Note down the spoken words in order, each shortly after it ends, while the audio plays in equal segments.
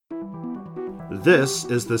This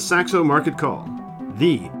is the Saxo Market Call,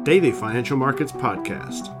 the daily financial markets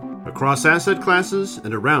podcast, across asset classes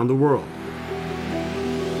and around the world.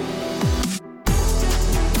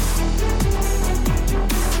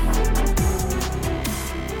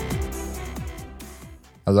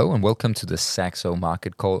 Hello and welcome to the Saxo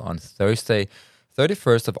Market Call on Thursday,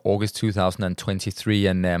 31st of August 2023,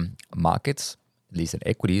 and markets, at least in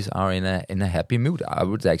equities, are in a happy mood. I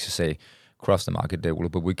would actually say across the market there,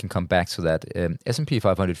 but we can come back to that. S&P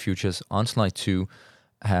 500 futures on slide 2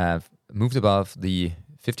 have moved above the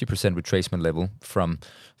 50% retracement level from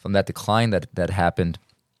that decline that happened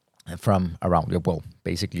from around, well,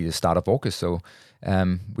 basically the start of August. So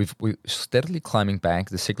we're steadily climbing back.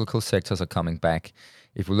 The cyclical sectors are coming back.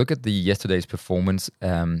 If we look at yesterday's performance,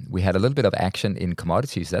 we had a little bit of action in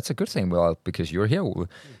commodities. That's a good thing, well, because you're here.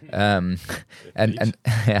 And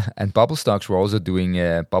bubble stocks were also doing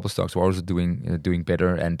doing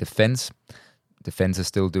better. And defense is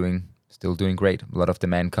still doing great. A lot of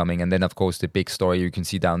demand coming. And then, of course, the big story you can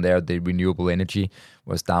see down there, the renewable energy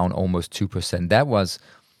was down almost 2%. That was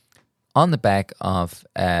on the back of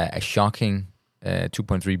a shocking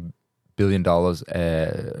 $2.3 billion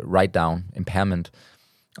write-down impairment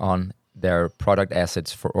on their product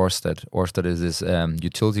assets for Ørsted. Ørsted is this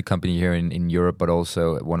utility company here in Europe, but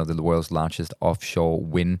also one of the world's largest offshore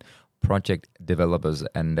wind project developers.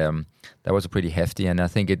 And that was a pretty hefty. And I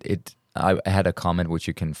think I had a comment which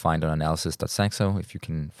you can find on analysis.saxo if you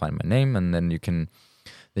can find my name, and then you can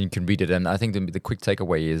read it. And I think the quick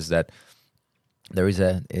takeaway is that there is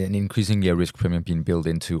an increasingly risk premium being built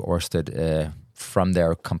into Ørsted from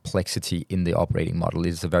their complexity in the operating model.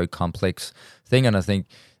 It's a very complex thing, and I think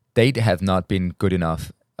they have not been good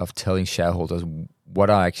enough of telling shareholders what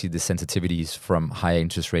are actually the sensitivities from higher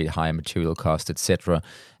interest rate, higher material cost, etc.,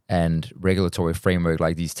 and regulatory framework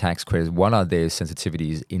like these tax credits. What are their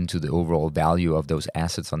sensitivities into the overall value of those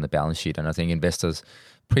assets on the balance sheet? And I think investors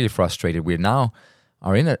pretty frustrated. We now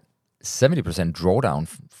are in a 70% drawdown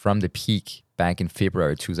from the peak back in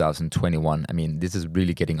February 2021. I mean, this is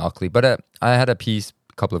really getting ugly. But I had a piece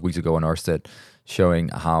a couple of weeks ago on Ørsted showing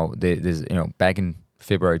how back in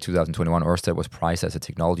February 2021, Ørsted was priced as a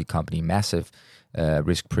technology company, massive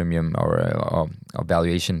risk premium or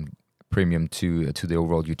valuation premium to the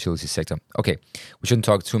overall utility sector. Okay, we shouldn't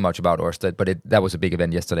talk too much about Ørsted, but that was a big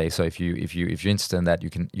event yesterday. So if you're interested in that, you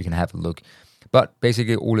can have a look. But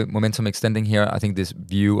basically, all the momentum extending here. I think this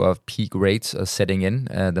view of peak rates are setting in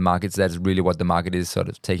the markets. That's really what the market is sort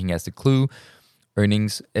of taking as the clue.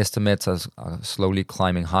 Earnings estimates are slowly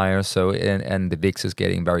climbing higher. So and the VIX is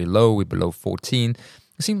getting very low. We're below 14.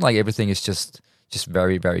 It seems like everything is just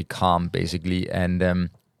very, very calm, basically. And the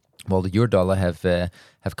euro dollar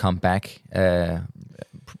have come back.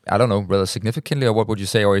 I don't know, rather significantly, or what would you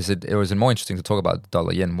say, or is it more interesting to talk about the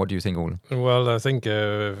dollar yen? What do you think, Ole? Well, I think.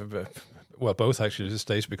 Well, both actually at this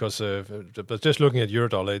stage, because but just looking at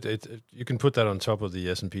eurodollar, you can put that on top of the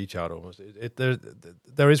S&P chart almost.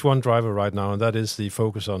 There is one driver right now, and that is the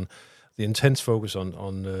intense focus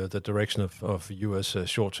on the direction of U.S.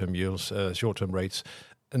 short-term yields, short-term rates,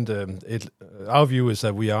 and our view is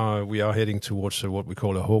that we are heading towards what we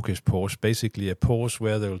call a hawkish pause, basically a pause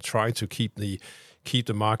where they will try to keep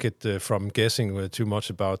the market from guessing too much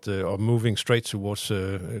about or moving straight towards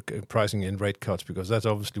pricing in rate cuts, because that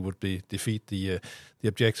obviously would defeat the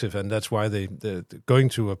objective, and that's why they going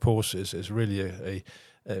to a pause is really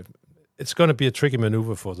it's going to be a tricky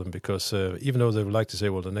maneuver for them, because even though they would like to say,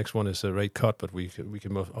 well, the next one is a rate cut, but we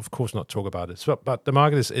can of course not talk about it. So, but the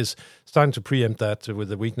market is starting to preempt that with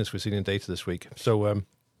the weakness we've seen in data this week. So.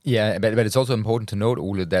 Yeah, but it's also important to note,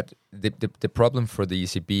 Ole, that the problem for the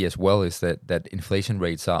ECB as well is that inflation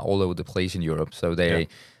rates are all over the place in Europe. So they're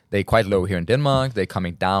quite low here in Denmark. They're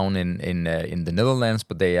coming down in the Netherlands,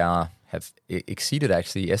 but they have exceeded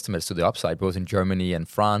actually estimates to the upside, both in Germany and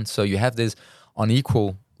France. So you have this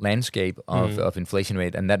unequal landscape of inflation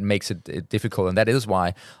rate, and that makes it difficult. And that is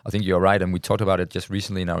why I think you're right. And we talked about it just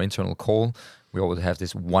recently in our internal call. We always have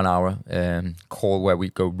this 1 hour call where we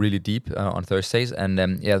go really deep on Thursdays. And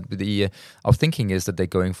our thinking is that they're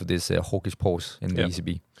going for this hawkish pause in the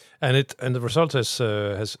ECB. And the result has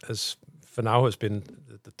for now has been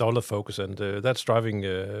the dollar focus, and that's driving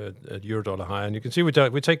euro dollar high. And you can see we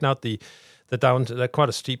take out the quite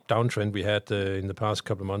a steep downtrend we had in the past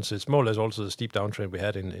couple of months. It's more or less also the steep downtrend we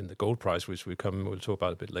had in the gold price, which we'll talk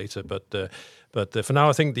about a bit later. But for now,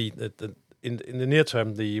 I think in the near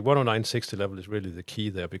term, the 109.60 level is really the key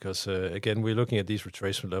there because, again, we're looking at these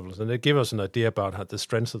retracement levels and they give us an idea about how the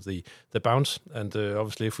strength of the bounce. And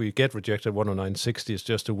obviously, if we get rejected 109.60, it's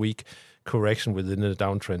just a weak correction within the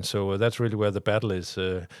downtrend. So that's really where the battle is,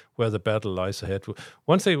 where the battle lies ahead.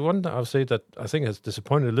 One I'll say that I think has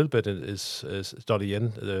disappointed a little bit is dollar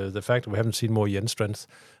yen. The fact that we haven't seen more yen strength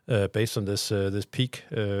based on this peak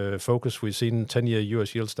focus. We've seen 10-year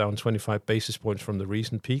US yields down 25 basis points from the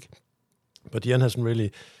recent peak, but yen hasn't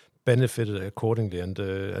really benefited accordingly, and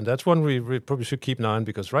that's one we probably should keep an eye on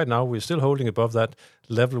because right now we're still holding above that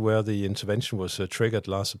level where the intervention was triggered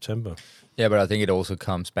last September. Yeah, but I think it also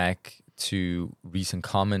comes back to recent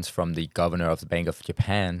comments from the governor of the Bank of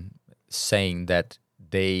Japan saying that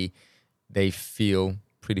they feel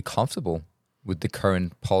pretty comfortable with the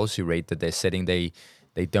current policy rate that they're setting.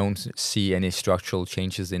 They don't see any structural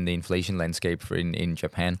changes in the inflation landscape in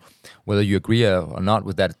Japan. Whether you agree or not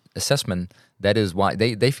with that assessment, that is why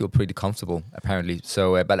they feel pretty comfortable, apparently.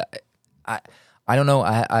 So, but I don't know.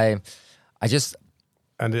 I just...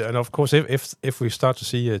 And of course, if we start to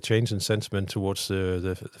see a change in sentiment towards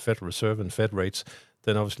the Federal Reserve and Fed rates,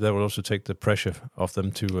 then obviously that will also take the pressure off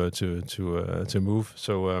them to move.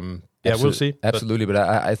 So we'll see. Absolutely, but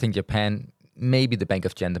I think Japan, maybe the Bank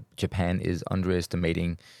of Japan is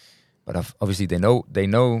underestimating. But obviously they know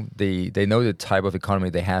the type of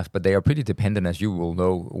economy they have, but they are pretty dependent, as you will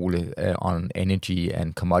know, Ole, on energy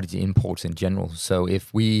and commodity imports in general. So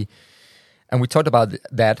if we talked about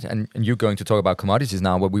that, and you're going to talk about commodities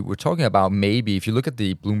now, but we were talking about maybe if you look at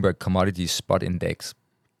the Bloomberg Commodities Spot Index,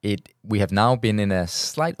 we have now been in a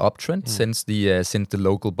slight uptrend since the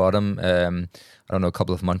local bottom, I don't know, a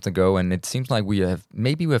couple of months ago, and it seems like we have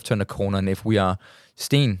turned a corner. And if we are,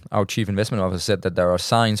 Steen, our chief investment officer, said that there are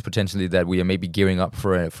signs potentially that we are maybe gearing up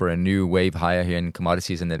for a new wave higher here in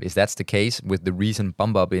commodities, and that if that's the case with the recent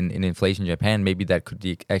bump up in inflation in Japan, maybe that could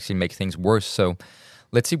actually make things worse. So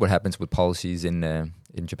let's see what happens with policies in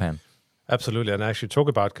Japan. Absolutely, and actually talk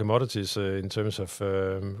about commodities in terms of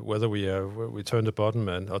whether we turn the bottom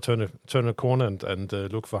or turn a corner and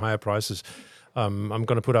look for higher prices. I'm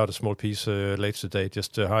going to put out a small piece later today,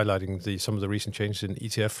 just highlighting some of the recent changes in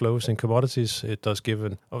ETF flows in commodities. It does give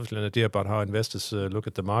obviously an idea about how investors look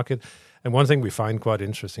at the market. And one thing we find quite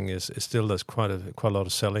interesting is still there's quite a lot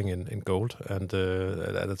of selling in gold, and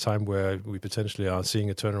at a time where we potentially are seeing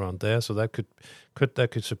a turnaround there. So that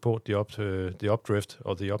could support the updrift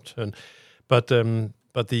or the upturn. But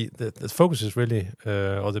the focus is really,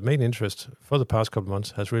 or the main interest for the past couple of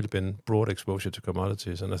months has really been broad exposure to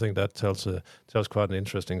commodities, and I think that tells quite an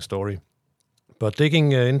interesting story. But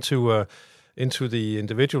digging into the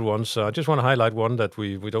individual ones, I just want to highlight one that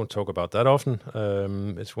we don't talk about that often.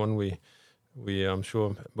 It's one we I'm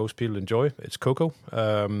sure most people enjoy. It's cocoa.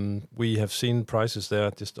 We have seen prices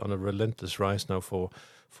there just on a relentless rise now for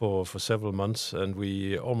several months, and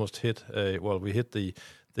we almost hit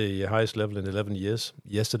the highest level in 11 years.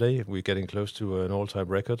 Yesterday, we're getting close to an all-time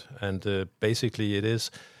record, and basically it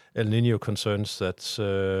is El Niño concerns that's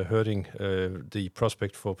hurting the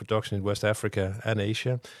prospect for production in West Africa and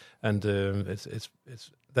Asia, and it's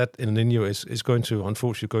that El Niño is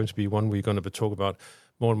unfortunately going to be one we're going to talk about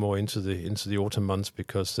more and more into the autumn months,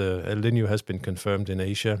 because El Niño has been confirmed in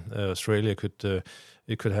Asia. Australia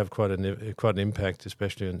could have quite an impact,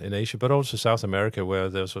 especially in Asia, but also South America, where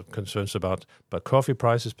there's concerns about coffee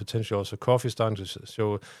prices, potentially also coffee starting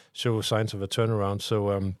to show signs of a turnaround.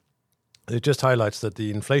 So it just highlights that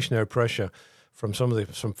the inflationary pressure from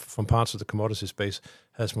from parts of the commodity space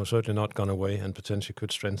has most certainly not gone away, and potentially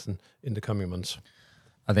could strengthen in the coming months.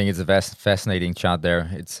 I think it's a fascinating chart there.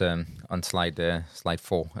 It's on slide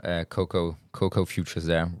 4. Cocoa futures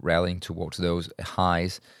there rallying towards those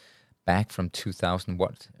highs back from 2000,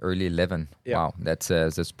 early 11. Yeah. Wow, that's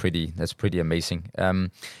pretty amazing.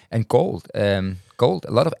 And gold, a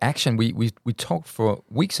lot of action. We talked for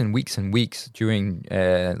weeks and weeks and weeks during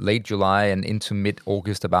late July and into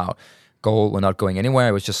mid-August about gold were not going anywhere.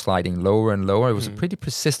 It was just sliding lower and lower. It was a pretty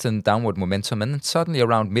persistent downward momentum, and then suddenly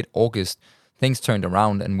around mid-August, things turned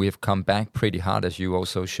around, and we have come back pretty hard, as you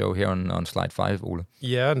also show here on slide 5, Ole.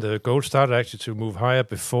 Yeah, and the gold started actually to move higher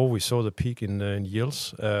before we saw the peak in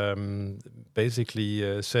yields,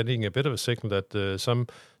 basically sending a bit of a signal that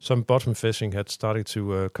some bottom fishing had started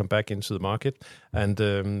to come back into the market, and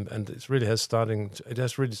it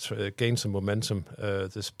has really gained some momentum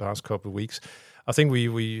this past couple of weeks. I think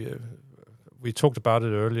we talked about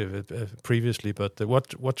it earlier previously, but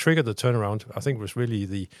what triggered the turnaround, I think, was really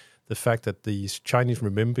the fact that the Chinese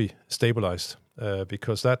renminbi stabilized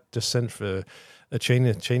because that just sent a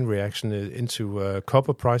chain reaction into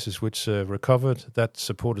copper prices, which recovered. That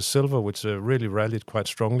supported silver, which really rallied quite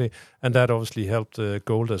strongly, and that obviously helped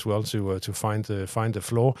gold as well to find the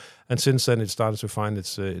floor. And since then, it started to find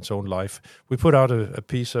its own life. We put out a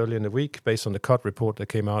piece early in the week based on the CUT report that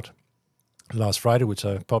came out last Friday, which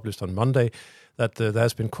I published on Monday, that there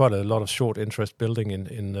has been quite a lot of short interest building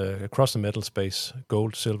in across the metal space,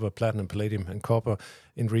 gold, silver, platinum, palladium, and copper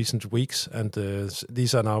in recent weeks, and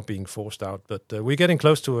these are now being forced out. But we're getting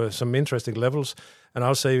close to some interesting levels, and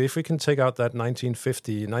I'll say if we can take out that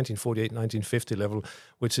 1948, 1950 level,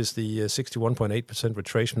 which is the 61.8%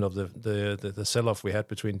 retracement of the sell-off we had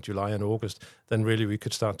between July and August, then really we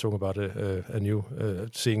could start talking about a new,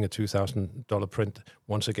 seeing a $2,000 print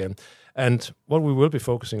once again. And what we will be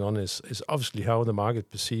focusing on is obviously how the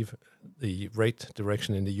market perceive the rate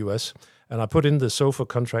direction in the US. And I put in the SOFR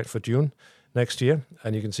contract for June next year,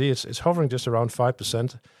 and you can see it's hovering just around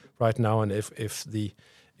 5% right now. And if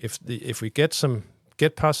we get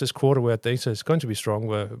past this quarter where data is going to be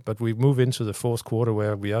strong, but we move into the fourth quarter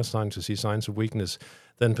where we are starting to see signs of weakness,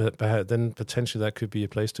 then potentially that could be a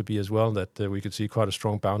place to be as well, that we could see quite a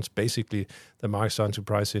strong bounce. Basically, the market's starting to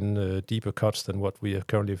price in deeper cuts than what we are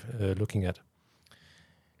currently looking at.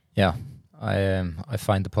 Yeah, I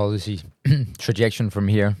find the policy trajectory from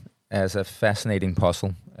here as a fascinating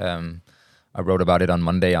puzzle. I wrote about it on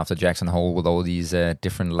Monday after Jackson Hole with all these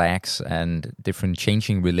different lags and different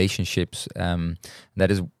changing relationships.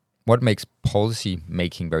 That is what makes policy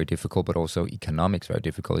making very difficult, but also economics very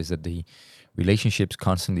difficult, is that the relationships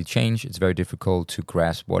constantly change. It's very difficult to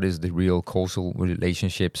grasp what is the real causal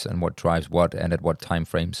relationships and what drives what and at what time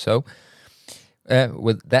frame. So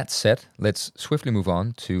with that said, let's swiftly move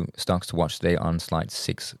on to stocks to watch today on slide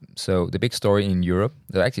 6. So the big story in Europe,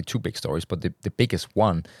 there are actually two big stories, but the biggest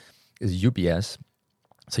one is UBS.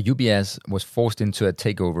 So UBS was forced into a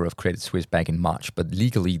takeover of Credit Suisse back in March, but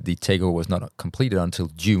legally the takeover was not completed until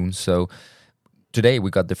June. So today we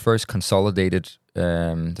got the first consolidated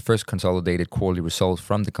quarterly results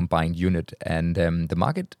from the combined unit, and the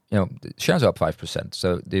market, the shares are up 5%.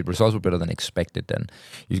 So the results were better than expected. Then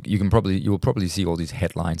you will probably see all these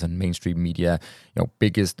headlines on mainstream media,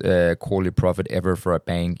 biggest quarterly profit ever for a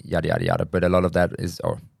bank, yada yada yada. But a lot of that is,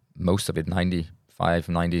 or most of it,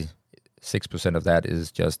 96% of that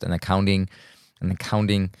is just an accounting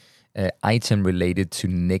item related to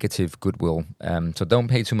negative goodwill. So don't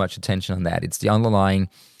pay too much attention on that. It's the underlying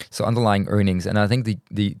earnings. And I think the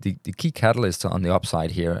key catalyst on the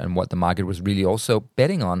upside here, and what the market was really also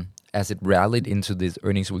betting on as it rallied into these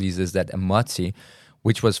earnings releases, that Amati,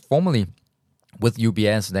 which was formerly with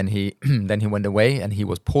UBS, then he went away and he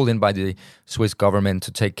was pulled in by the Swiss government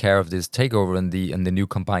to take care of this takeover in the new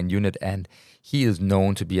combined unit. And he is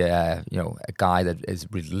known to be a guy that is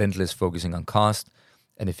relentless, focusing on cost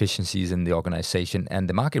and efficiencies in the organization. And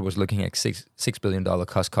the market was looking at $6 billion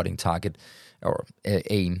cost-cutting target, or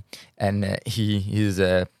aim. And he is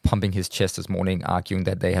pumping his chest this morning, arguing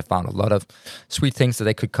that they have found a lot of sweet things that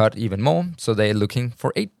they could cut even more. So they're looking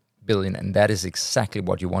for $8 billion, and that is exactly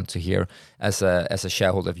what you want to hear as a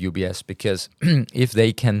shareholder of UBS, because if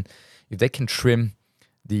they can trim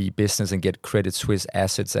the business and get Credit Suisse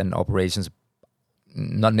assets and operations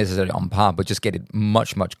not necessarily on par, but just get it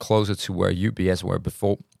much, much closer to where UBS were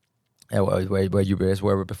before, where UBS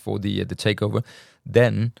were before the takeover,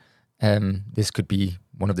 then this could be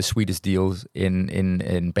one of the sweetest deals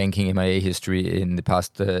in banking M&A history in the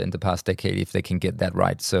past decade, if they can get that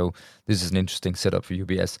right. So this is an interesting setup for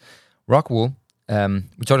UBS. Rockwool,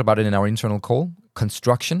 we talked about it in our internal call.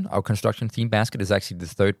 Our construction theme basket is actually the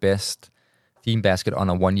third best theme basket on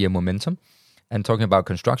a 1-year momentum. And talking about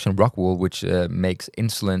construction, Rockwool, which makes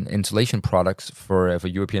insulation products for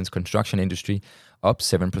Europeans' construction industry, up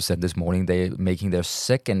 7% this morning. They're making their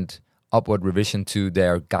second upward revision to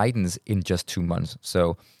their guidance in just 2 months.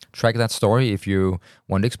 So track that story if you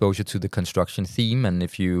want exposure to the construction theme, and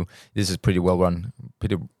this is pretty well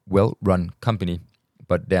run company,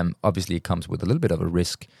 but obviously it comes with a little bit of a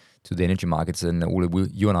risk to the energy markets. And Ole,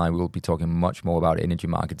 you and I will be talking much more about energy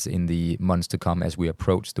markets in the months to come as we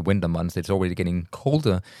approach the winter months. It's already getting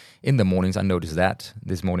colder in the mornings. I noticed that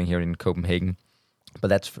this morning here in Copenhagen,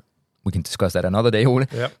 but we can discuss that another day, Ole.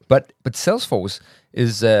 Yep. But Salesforce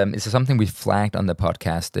is something we flagged on the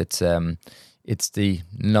podcast. It's the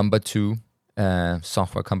number 2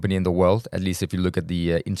 software company in the world, at least if you look at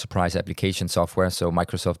the enterprise application software. So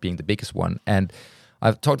Microsoft being the biggest one. And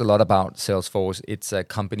I've talked a lot about Salesforce. It's a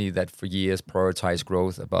company that for years prioritized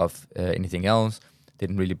growth above anything else,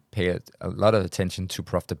 didn't really pay a lot of attention to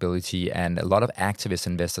profitability, and a lot of activist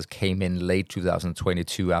investors came in late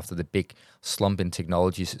 2022 after the big slump in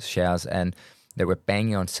technology shares, and They were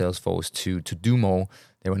banging on Salesforce to do more.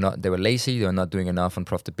 They were lazy. They were not doing enough on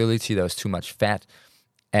profitability. There was too much fat.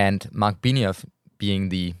 And Mark Benioff,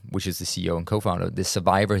 which is the CEO and co-founder, the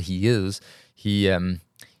survivor he is, he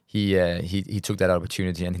took that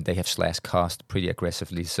opportunity, and they have slashed cost pretty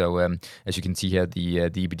aggressively. So as you can see here, the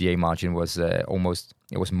EBITDA margin was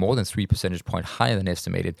more than 3 percentage point higher than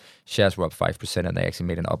estimated. Shares were up 5%, and they actually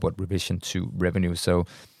made an upward revision to revenue. So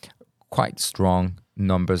quite strong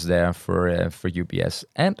numbers there for UBS.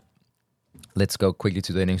 And let's go quickly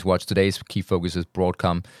to the earnings watch. Today's key focus is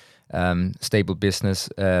Broadcom, stable business.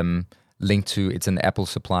 Linked to, it's an Apple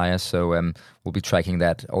supplier, so we'll be tracking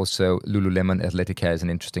that. Also, Lululemon Athletica is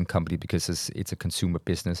an interesting company because it's a consumer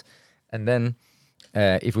business. And then,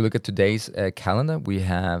 if we look at today's calendar, we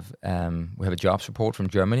have a jobs report from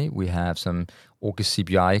Germany. We have some August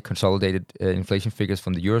CPI consolidated inflation figures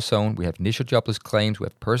from the Eurozone. We have initial jobless claims. We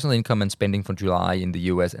have personal income and spending from July in the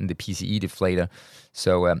US, and the PCE deflator.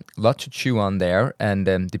 So a lot to chew on there. And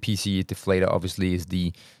the PCE deflator obviously is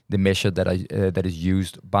the measure that is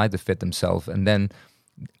used by the Fed themselves. And then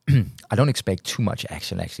I don't expect too much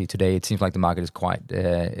action actually today. It seems like the market is quiet.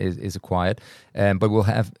 But we'll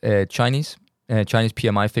have Chinese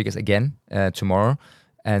PMI figures again tomorrow,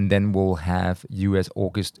 and then we'll have U.S.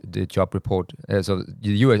 August job report. So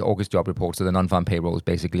the U.S. August job report, so the non-farm payrolls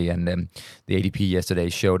basically, and the ADP yesterday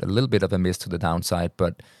showed a little bit of a miss to the downside,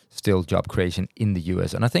 but still job creation in the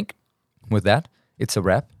U.S. And I think with that, it's a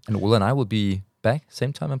wrap, and Ola and I will be back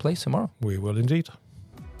same time and place tomorrow. We will indeed.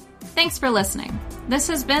 Thanks for listening. This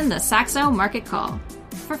has been the Saxo Market Call.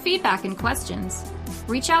 For feedback and questions,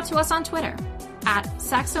 reach out to us on Twitter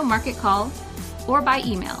 @Saxo Market Call or by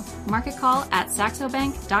email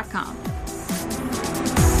marketcall@saxobank.com.